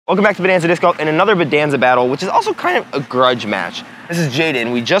Welcome back to Bodanza Disc Golf and another Bodanza battle, which is also kind of a grudge match. This is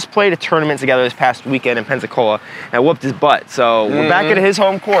Jaden. We just played a tournament together this past weekend in Pensacola, and I whooped his butt. So we're back at his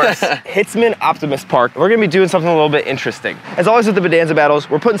home course, Hitzman Optimist Park. We're gonna be doing something a little bit interesting. As always with the Bodanza battles,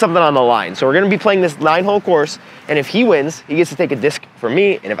 we're putting something on the line. So we're gonna be playing this 9-hole course, and if he wins, he gets to take a disc from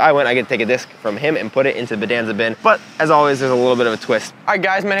me, and if I win, I get to take a disc from him and put it into the Bodanza bin. But as always, there's a little bit of a twist. All right,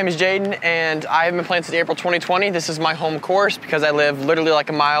 guys, my name is Jaden, and I have been playing since April 2020. This is my home course because I live literally like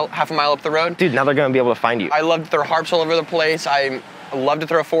half a mile up the road. Dude, now they're gonna be able to find you. I love to throw harps all over the place. I love to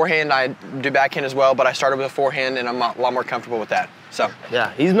throw forehand. I do backhand as well, but I started with a forehand, and I'm a lot more comfortable with that. So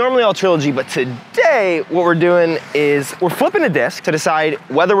yeah, he's normally all trilogy, but today what we're doing is we're flipping a disc to decide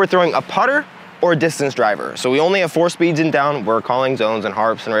whether we're throwing a putter or a distance driver. So we only have 4 speeds in down. We're calling zones and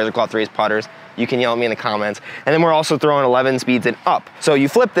harps and razor claw 3s putters. You can yell at me in the comments. And then we're also throwing 11 speeds and up. So you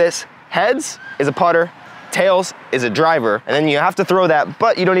flip this, heads is a putter, tails is a driver, and then you have to throw that,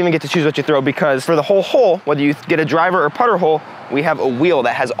 but you don't even get to choose what you throw because for the whole hole, whether you get a driver or putter hole, we have a wheel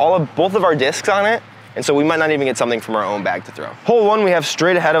that has both of our discs on it, and so we might not even get something from our own bag to throw. Hole 1 we have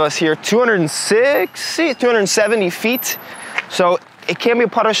straight ahead of us here, 270 feet. So it can be a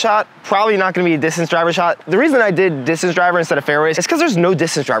putter shot, probably not gonna be a distance driver shot. The reason I did distance driver instead of fairways is because there's no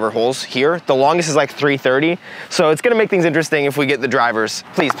distance driver holes here. The longest is like 330, so it's gonna make things interesting if we get the drivers.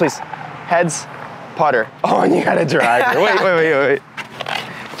 Please, please, heads, putter. Oh, and you got a driver. Wait.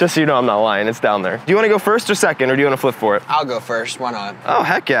 Just so you know I'm not lying, it's down there. Do you wanna go first or second, or do you wanna flip for it? I'll go first, why not? Oh,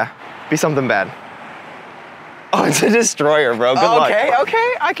 heck yeah. Be something bad. Oh, it's a destroyer, bro, good luck.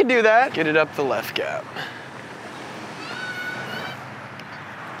 Okay, I can do that. Get it up the left gap.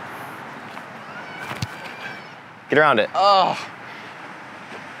 Get around it. Oh.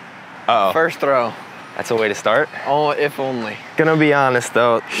 Uh-oh. First throw. That's a way to start. Oh, if only. Gonna be honest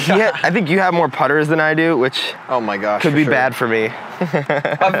though, I think you have more putters than I do, which oh my gosh, could be bad for me. Of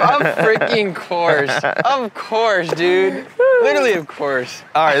freaking course. Of course, dude. Literally, of course.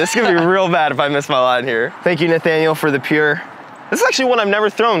 All right, this is gonna be real bad if I miss my line here. Thank you, Nathaniel, for the pure. This is actually one I've never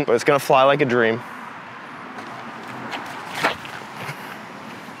thrown, but it's gonna fly like a dream.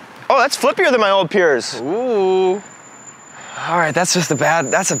 Oh, that's flippier than my old pures. Ooh. All right, that's a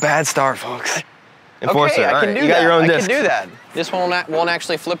bad start, folks. Enforcer, okay, I can do that. You got your own disc. I can do that. This one won't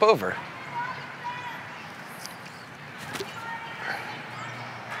actually flip over.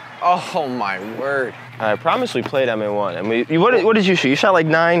 Oh my word. I promise we played MA1. And what did you shoot? You shot like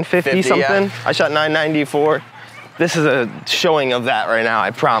 950 something? Yeah. I shot 994. This is a showing of that right now, I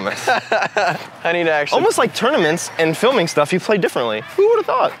promise. I need to actually... Almost like tournaments and filming stuff, you play differently. Who would have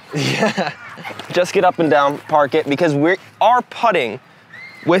thought? Yeah. Just get up and down, park it, because we are putting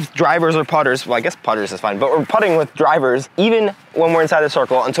with drivers or putters. Well, I guess putters is fine, but we're putting with drivers even when we're inside the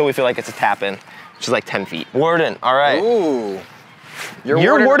circle until we feel like it's a tap in, which is like 10 feet. Warden, all right. Ooh.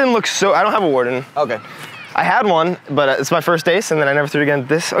 Your warden looks so, I don't have a warden. Okay. I had one, but it's my first ace and then I never threw it again.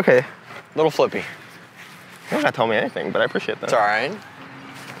 This, okay. Little flippy. You don't have to tell me anything, but I appreciate that. It's all right.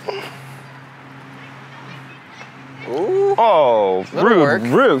 Ooh. Oh,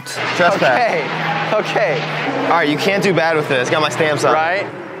 root. Trespass. Okay. All right, you can't do bad with this. Got my stamps on. Right.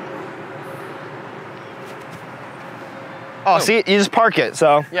 Oh, see, you just park it,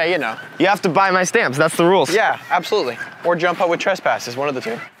 so. Yeah, you know. You have to buy my stamps, that's the rules. Yeah, absolutely. Or jump out with trespasses, one of the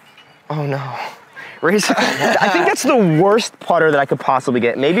two. Oh no. I think that's the worst putter that I could possibly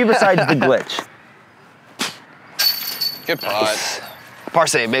get, maybe besides the glitch. Good putt. Par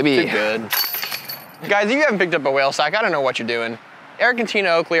save, baby. Too good. Guys, if you haven't picked up a whale sack, I don't know what you're doing. Eric and Tina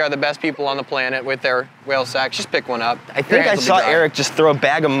Oakley are the best people on the planet with their whale sacks. Just pick one up. I think I saw Eric just throw a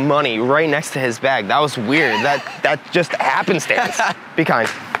bag of money right next to his bag. That was weird. that just happenstance. Be kind.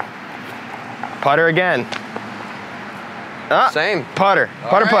 Putter again. Same. Putter.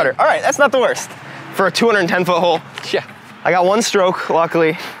 Putter. All right, that's not the worst. For a 210-foot hole. Yeah. I got 1 stroke,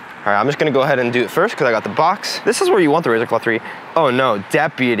 luckily. All right, I'm just gonna go ahead and do it first because I got the box. This is where you want the razor claw 3. Oh no,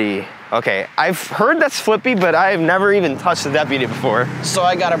 deputy. Okay, I've heard that's flippy, but I've never even touched the deputy before. So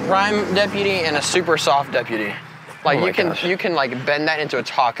I got a prime deputy and a super soft deputy. Like oh you can like bend that into a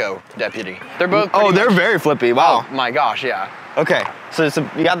taco deputy. They're both they're very flippy, wow. Oh my gosh, yeah. Okay, so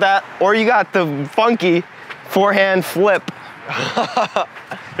you got that, or you got the funky forehand flip.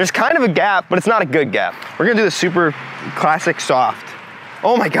 There's kind of a gap, but it's not a good gap. We're gonna do the super classic soft.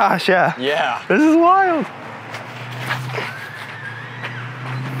 Oh my gosh, yeah. Yeah. This is wild.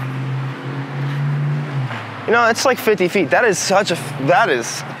 You know, it's like 50 feet. That is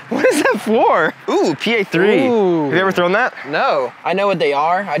what is that for? Ooh, PA3. Ooh. Have you ever thrown that? No, I know what they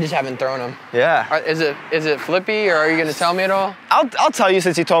are. I just haven't thrown them. Yeah. Is it flippy, or are you gonna tell me at all? I'll tell you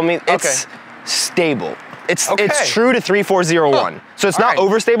since you told me. It's stable. It's Okay. it's true to 3401. So it's not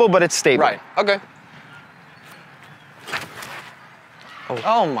overstable, but it's stable. Right. Okay.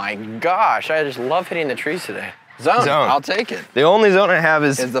 Oh my gosh! I just love hitting the trees today. Zone. I'll take it. The only zone I have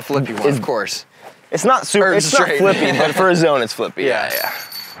is the flippy one, of course. It's not super. It's not flippy, but for a zone, it's flippy. Yeah. I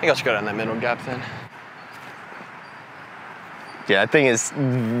think I'll just go down that middle gap then. Yeah, that thing is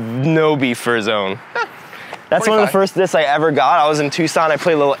no beef for a zone. That's 45. one of the first discs I ever got. I was in Tucson. I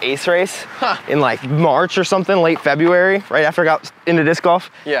played a little ace race in like March or something, late February, right after I got into disc golf.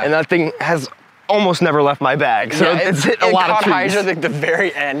 Yeah. And that thing has almost never left my bag. So it's hit a lot of trees. It caught at the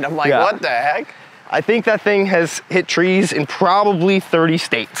very end. I'm like, what the heck? I think that thing has hit trees in probably 30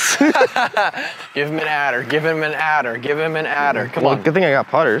 states. Give him an adder, give him an adder, give him an adder. Come on. Good thing I got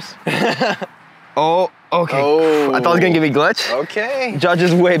putters. Oh, okay. Oh. I thought it was gonna give me glitch. Okay. Judge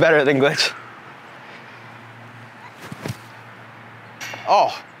is way better than glitch.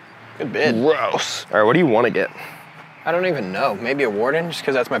 Oh, good bid. Gross. All right, what do you want to get? I don't even know. Maybe a Warden, just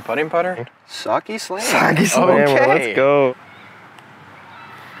because that's my putting putter? Socky Slam. Socky Slammer, okay. Let's go.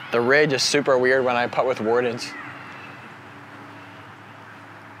 The ridge is super weird when I putt with Wardens.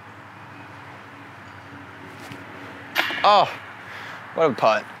 Oh, what a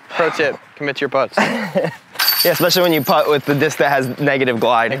putt. Pro tip, commit to your putts. Yeah, especially when you putt with the disc that has negative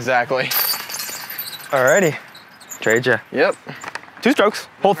glide. Exactly. Alrighty, trade ya. Yep. 2 strokes,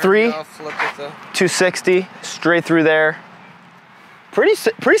 hole 3, 260, straight through there. Pretty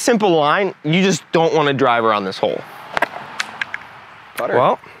simple line. You just don't want to drive around this hole. Putter.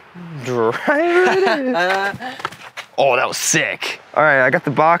 Well, driver it is. Oh, that was sick. All right, I got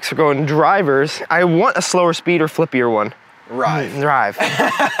the box. We're going drivers. I want a slower speed or flippier one. Drive.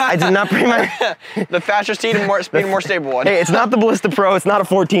 I did not bring my... The faster speed and more stable one. Hey, it's not the Ballista Pro. It's not a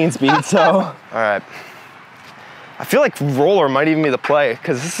 14 speed, so... All right. I feel like roller might even be the play,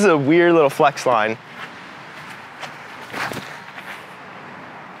 because this is a weird little flex line.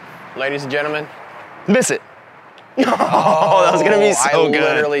 Ladies and gentlemen. Miss it. Oh, that was gonna be so good.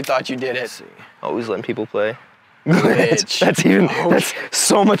 I literally thought you did it. Always letting people play. Bitch. That's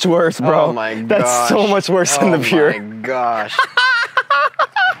so much worse, bro. Oh my gosh. That's so much worse than the pure. Oh my gosh.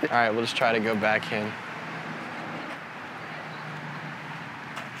 All right, we'll just try to go back in.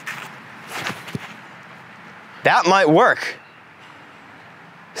 That might work.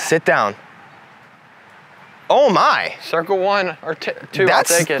 Sit down. Oh my. Circle 1 or 2, I'll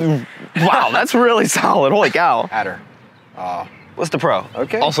take it. Wow, that's really solid. Holy cow. Adder. What's the Pro?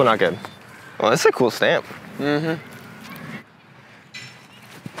 Okay. Also not good. Well, that's a cool stamp. Mm-hmm.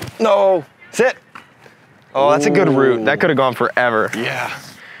 No. Sit. Oh, that's a good route. That could have gone forever. Yeah.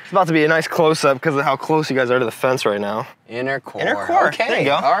 It's about to be a nice close-up because of how close you guys are to the fence right now. Inner core. Inner core. Okay. There you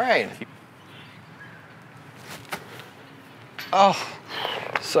go. All right. Oh,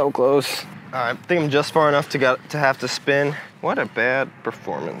 so close. All right, I think I'm just far enough to have to spin. What a bad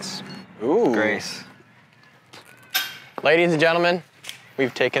performance. Ooh. Grace. Ladies and gentlemen,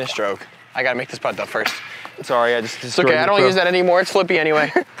 we've taken a stroke. I gotta make this putt though first. Sorry, I just It's okay, I don't use that anymore. It's flippy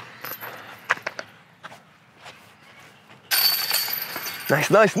anyway. Nice,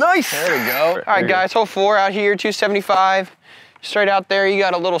 nice, nice. There we go. All right, guys, hole 4 out here, 275. Straight out there, you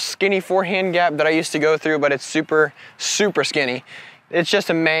got a little skinny forehand gap that I used to go through, but it's super, super skinny. It's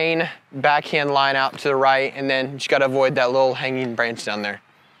just a main backhand line out to the right, and then you just gotta avoid that little hanging branch down there.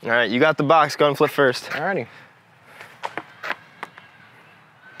 All right, you got the box. Go and flip first. Alrighty.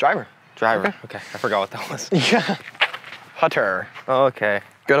 Driver. Driver. Okay, I forgot what that was. Yeah. Putter. Okay.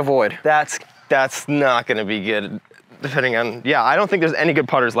 Good avoid. That's not gonna be good. Depending on, yeah, I don't think there's any good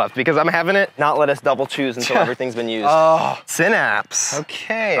putters left because I'm having it not let us double choose until everything's been used. Oh. Synapse.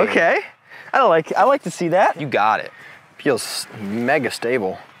 Okay. Okay. I like to see that. You got it. Feels mega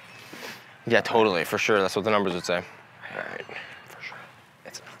stable. Yeah, totally, for sure. That's what the numbers would say. All right. For sure.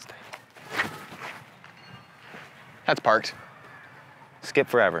 It's not stable. That's parked. Skip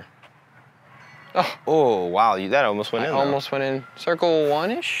forever. Oh wow, that almost went in. Almost went in. Circle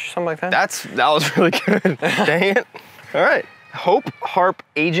 1-ish, something like that. That was really good. Dang it. All right. Hope, Harp,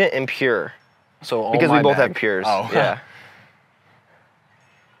 Agent, and Pure. So all because my we both bag. have Pures. Oh. Yeah.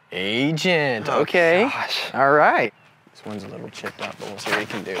 Agent. Oh, okay. gosh. All right. This one's a little chipped up, but we'll see what we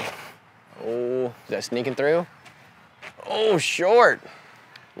can do. Oh, is that sneaking through? Oh, short.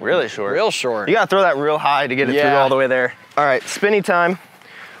 Really short. Real short. You gotta throw that real high to get it through all the way there. All right, spinny time.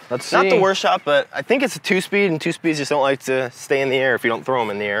 Let's see. Not the worst shot, but I think it's a 2-speed, and 2-speeds just don't like to stay in the air if you don't throw them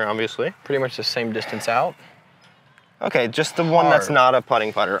in the air, obviously. Pretty much the same distance out. Okay, just the one that's not a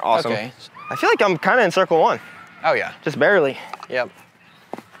putting putter. Awesome. Okay. I feel like I'm kind of in circle 1. Oh, yeah. Just barely. Yep.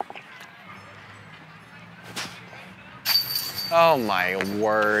 Oh, my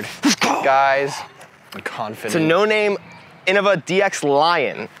word. Guys, I'm confident. It's a no-name Innova DX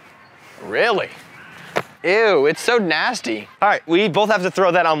Lion. Really? Ew, it's so nasty. All right, we both have to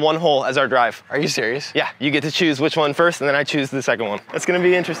throw that on one hole as our drive. Are you serious? Yeah, you get to choose which one first, and then I choose the second one. It's gonna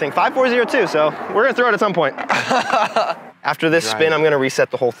be interesting. 5402, so we're gonna throw it at some point. After this spin, I'm gonna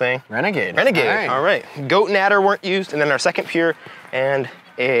reset the whole thing. Renegade. Renegade, all right. Goat and Adder weren't used, and then our second Pure and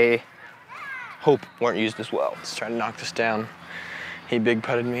a Hope weren't used as well. Let's try to knock this down. He big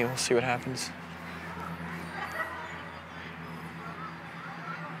putted me, we'll see what happens.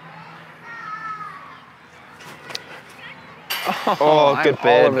 Oh, good I'm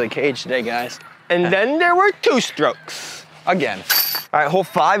bid. all over the cage today, guys. And then there were 2 strokes. Again. All right, hole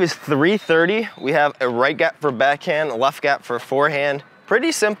 5 is 330. We have a right gap for backhand, a left gap for forehand.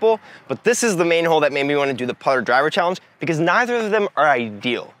 Pretty simple, but this is the main hole that made me want to do the putter driver challenge because neither of them are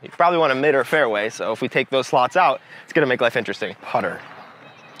ideal. You probably want a mid or fairway, so if we take those slots out, it's gonna make life interesting. Putter.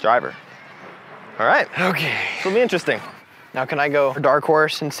 Driver. All right. Okay. It'll be interesting. Now can I go for dark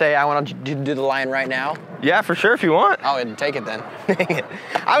horse and say I want to do the line right now? Yeah, for sure if you want. Oh, and take it then.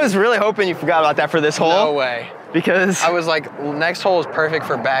 I was really hoping you forgot about that for this hole. No way. Because I was like, next hole is perfect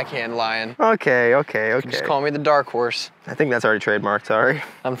for backhand lion. Okay. Just call me the dark horse. I think that's already trademarked, sorry.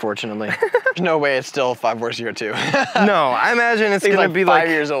 Unfortunately. There's no way it's still 5402. No, I imagine it's gonna be 5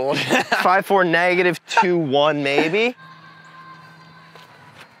 years old. 5-4 negative 2-1 maybe.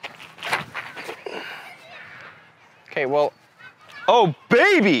 Okay, well. Oh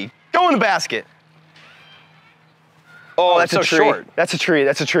baby, go in the basket. Oh, that's so a tree. short. That's a tree.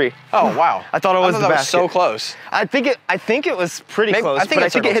 That's a tree. Oh wow. I thought it was the that basket. was so close. I think it was pretty Maybe- close, I think but I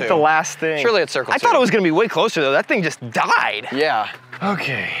it's think it circle hit two. the last thing. Surely it's circle I two. thought it was gonna be way closer though. That thing just died. Yeah.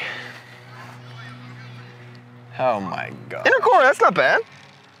 Okay. Oh my god. Inner core, that's not bad.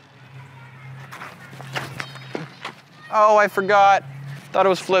 Oh, I forgot. Thought it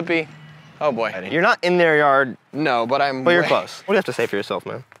was flippy. Oh boy. You're not in their yard, No, but I'm. but you're close. What do you have to say for yourself,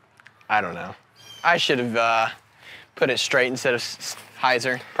 man? I don't know. I should have put it straight instead of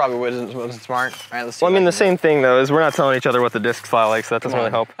hyzer. Probably wasn't smart. All right, let's see. Well, I what mean, can the do. same thing though is we're not telling each other what the disc file like, so that doesn't Come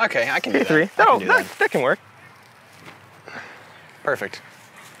really on. help. Okay, I can do that. P3. I can do That can work. Perfect.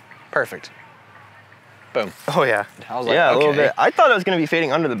 Perfect. Boom. Oh yeah. I was like, yeah, a little okay. bit. I thought it was gonna be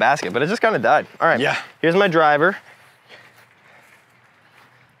fading under the basket, but it just kind of died. All right. Yeah. Here's my driver.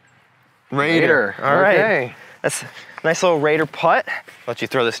 Raider. All right. Okay. That's a nice little Raider putt. Let you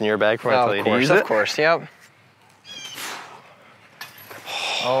throw this in your bag before I tell you to use it. Of course, yep.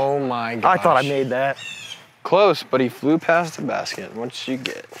 Oh my god. I thought I made that. Close, but he flew past the basket. What'd you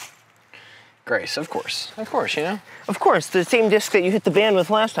get? Grace, of course. Of course, you know? Of course, the same disc that you hit the band with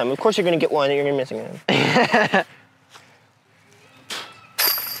last time. Of course you're gonna get one and you're gonna be missing it.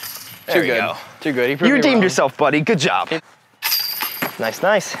 Too good. go. Too good. He You proved me redeemed wrong. yourself, buddy. Good job. Nice,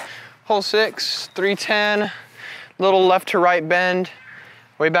 nice. Hole 6, 310. Little left to right bend.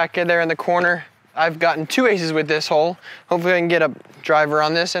 Way back in there in the corner. I've gotten 2 aces with this hole. Hopefully I can get a driver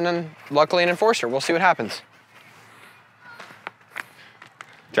on this and then luckily an enforcer. We'll see what happens.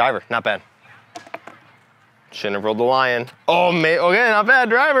 Driver, not bad. Shouldn't have rolled the lion. Oh, mate, okay, not bad,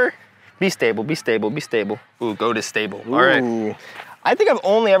 driver. Be stable, be stable, be stable. Ooh, go to stable. All right. Ooh. I think I've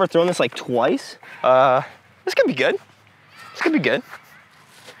only ever thrown this like twice. This could be good. This could be good.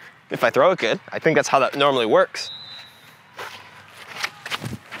 If I throw it good. I think that's how that normally works.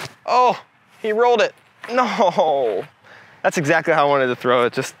 Oh, he rolled it. No. That's exactly how I wanted to throw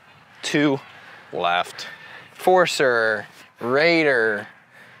it, just 2 left. Enforcer, Raider.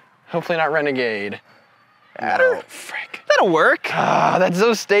 Hopefully not Renegade. Adder? No, frick. That'll work. Ah, that's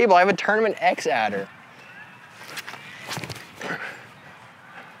so stable. I have a Tournament X adder.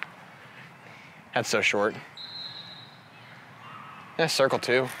 That's so short. Yeah, circle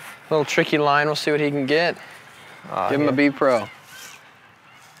 2. Little tricky line. We'll see what he can get. Give him a B Pro.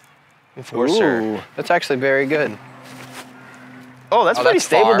 Enforcer. Ooh, that's actually very good. Oh, that's pretty that's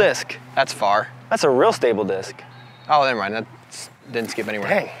stable far. disc. That's far. That's a real stable disc. Oh, never mind. That didn't skip anywhere.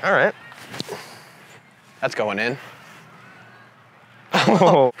 Dang, all right. That's going in.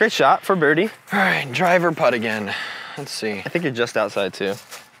 Oh, great shot for birdie. All right, driver putt again. Let's see. I think you're just outside too.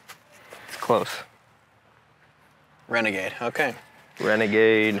 It's close. Renegade. Okay.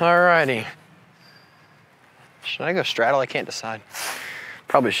 Renegade. Alrighty. Should I go straddle? I can't decide.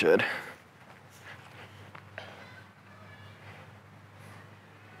 Probably should.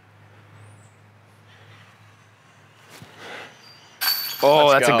 Oh,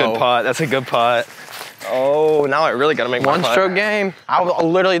 Let's that's a good go. putt. That's a good putt. Oh, now I really gotta make my putt. 1-stroke game. I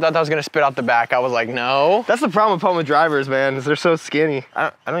literally thought that was gonna spit out the back. I was like, no. That's the problem with putting with drivers, man, is they're so skinny.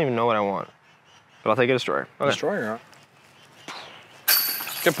 I don't even know what I want, but I'll take a destroyer. Okay. Destroyer.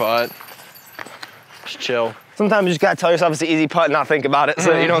 Good putt. Just chill. Sometimes you just gotta tell yourself it's an easy putt and not think about it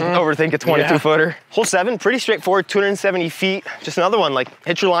so that you don't overthink a 22 footer. Hole 7, pretty straightforward, 270 feet. Just another one, like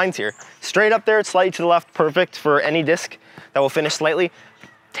hit your lines here. Straight up there, slightly to the left, perfect for any disc that will finish slightly.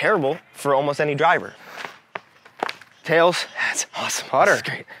 Terrible for almost any driver. Tails, that's awesome. Putter. That's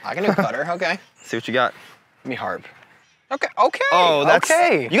great. I can do putter, okay. See what you got. Give me harp. Okay, okay. Oh, that's,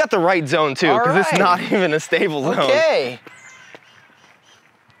 okay. You got the right zone too, because it's not even a stable zone. Okay.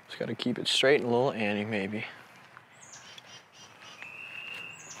 Just gotta keep it straight and a little Annie maybe.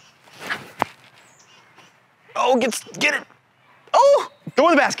 Oh, get it. Oh! Go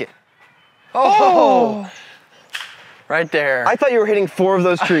in the basket. Oh! Right there. I thought you were hitting 4 of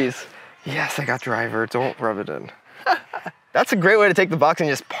those trees. Yes, I got driver, don't rub it in. That's a great way to take the box and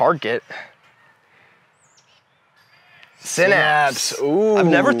just park it. Synapse. Ooh. I've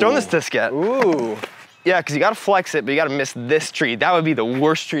never thrown this disc yet. Ooh. Yeah, because you gotta flex it, but you gotta miss this tree. That would be the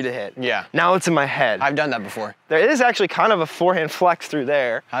worst tree to hit. Yeah. Now it's in my head. I've done that before. There is actually kind of a forehand flex through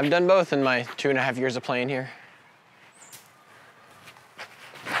there. I've done both in my 2.5 years of playing here.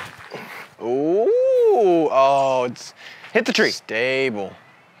 Ooh. Oh, it's Hit the tree. stable.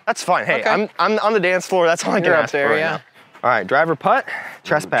 That's fine. Hey, Okay. I'm on the dance floor. That's all I can You're up ask there, for right yeah. now. All right, driver putt,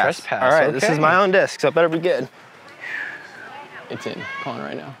 trespass. Trespass, All right, this is okay. my own disc, so it better be good. It's in. Calling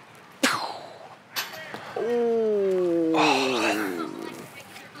right now.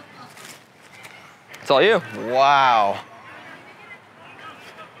 It's all you. Wow.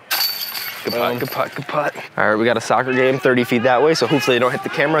 Good putt, good putt, good putt. All right, we got a soccer game 30 feet that way, so hopefully they don't hit the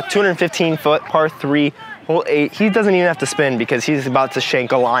camera. 215 foot, par 3, hole 8. He doesn't even have to spin because he's about to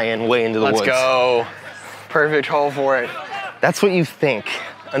shank a lion way into the woods. Let's go. Perfect hole for it. That's what you think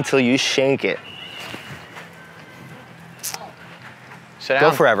until you shank it. Sit down.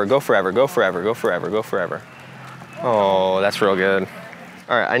 Go forever, go forever, go forever, go forever, go forever. Oh, that's real good.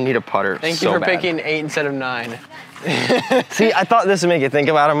 All right, I need a putter. Thank so you for bad. picking 8 instead of 9. See, I thought this would make you think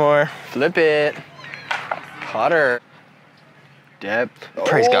about it more. Flip it. Putter. Depth.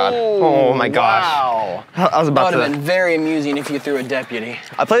 Praise God. Oh my gosh. Wow. I was about That would have to. been very amusing if you threw a deputy.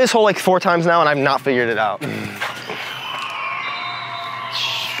 I played this hole like 4 times now and I've not figured it out.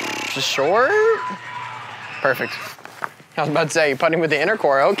 Just short. Perfect. I was about to say, you're putting with the inner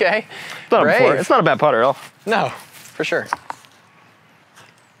core. Okay. Done it before. Brave. It's not a bad putter at all. No, for sure.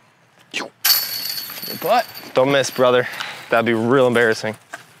 Good putt. Don't miss, brother. That'd be real embarrassing.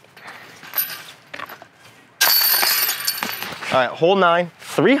 All right, hole 9,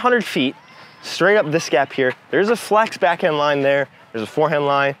 300 feet, straight up this gap here. There's a flex backhand line there. There's a forehand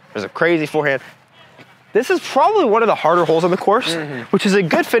line. There's a crazy forehand. This is probably one of the harder holes on the course, which is a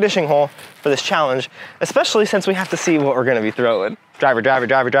good finishing hole for this challenge, especially since we have to see what we're gonna be throwing. Driver, driver,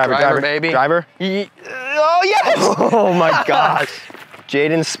 driver, driver, driver. Baby. Driver. Oh, yes! Oh my gosh.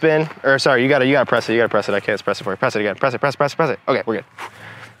 Jaden's spin, or sorry, you gotta press it, I can't press it for you. Press it again, press it, press it. Okay, we're good.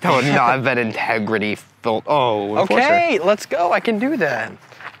 That would not have been integrity filled. Oh, Okay, let's go, I can do that.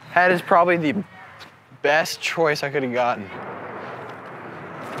 That is probably the best choice I could have gotten.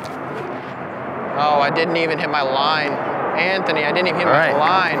 Oh, I didn't even hit my line. Anthony, I didn't even hit my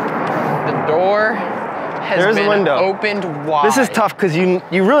line. The door has been opened wide. This is tough because you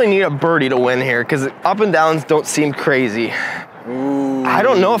really need a birdie to win here because up and downs don't seem crazy. Ooh. I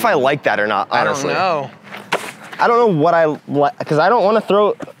don't know if I like that or not, honestly. I don't know. I don't know what I like because I don't want to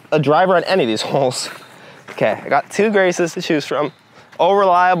throw a driver on any of these holes. Okay, I got 2 Graces to choose from. Oh,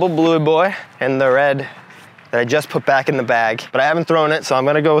 reliable blue boy and the red that I just put back in the bag, but I haven't thrown it, so I'm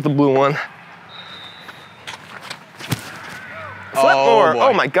gonna go with the blue one. Flip more. Boy.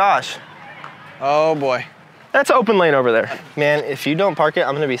 Oh my gosh. Oh boy. That's open lane over there. Man, if you don't park it,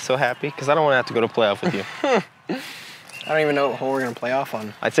 I'm gonna be so happy because I don't want to have to go to playoff with you. I don't even know what hole we're gonna play off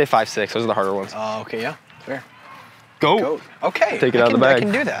on. I'd say 5, 6. Those are the harder ones. Oh, okay, yeah, fair. Go. Go. Okay. Take it out of the bag. I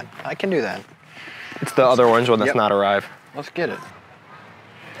can do that. I can do that. It's the other orange one that's not arrived. Let's get it.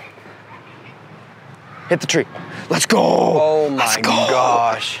 Hit the tree. Let's go. Oh my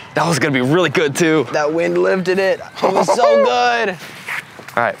gosh. That was gonna be really good too. That wind lifted it. It was so good.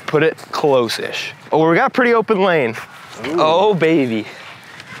 All right, put it close-ish. Oh, we got a pretty open lane. Ooh. Oh baby.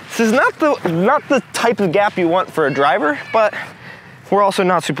 This is not the type of gap you want for a driver, but we're also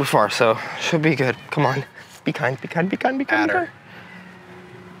not super far, so should be good. Come on. Be kind, be kind, be kind, be kind. Be kind.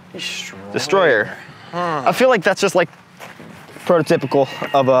 Destroyer. Huh. I feel like that's just like prototypical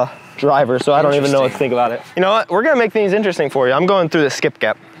of a driver, so I don't even know what to think about it. You know what? We're gonna make things interesting for you. I'm going through the skip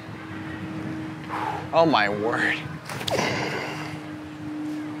gap. Oh my word.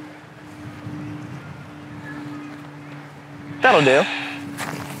 That'll do.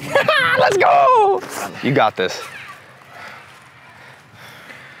 Let's go! You got this.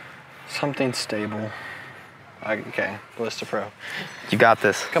 Something stable. Okay, Ballista Pro. You got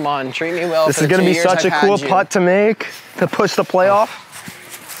this. Come on, treat me well. This is gonna be such a cool putt to make to push the playoff.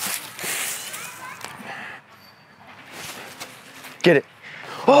 Get it.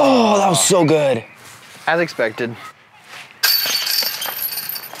 Oh, that was so good. As expected.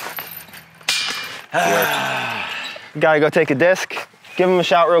 Gotta go take a disc. Give him a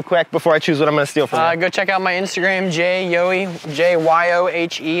shout real quick before I choose what I'm gonna steal from you. Go check out my Instagram,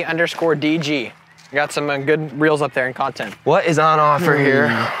 JYOHE_DG. I got some good reels up there and content. What is on offer here?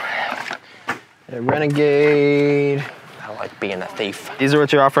 A Renegade. I like being a thief. These are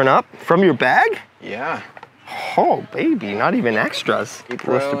what you're offering up? From your bag? Yeah. Oh, baby, not even extras.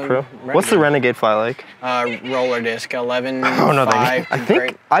 Ballista Pro. What's the Renegade fly like? Roller disc, 11. Oh, no, thank you. I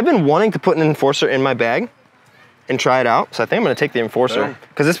think I've been wanting to put an Enforcer in my bag and try it out. So I think I'm gonna take the Enforcer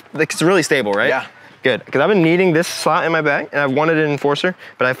because it's really stable, right? Yeah. Good, because I've been needing this slot in my bag and I've wanted an Enforcer,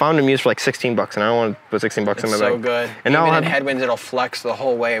 but I found them used for like 16 bucks and I don't want to put 16 bucks in my bag. So good. And even now in headwinds, it'll flex the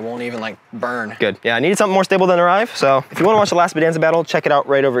whole way. It won't even like burn. Good. Yeah, I needed something more stable than Arrive. So if you want to watch the last Bodanza battle, check it out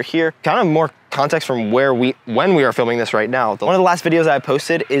right over here. Kind of more context from when we are filming this right now. One of the last videos I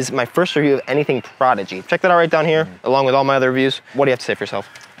posted is my first review of anything Prodigy. Check that out right down here, along with all my other reviews. What do you have to say for yourself?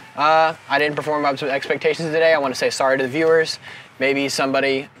 I didn't perform up to expectations today. I want to say sorry to the viewers. Maybe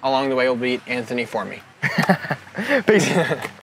somebody along the way will beat Anthony for me. Peace.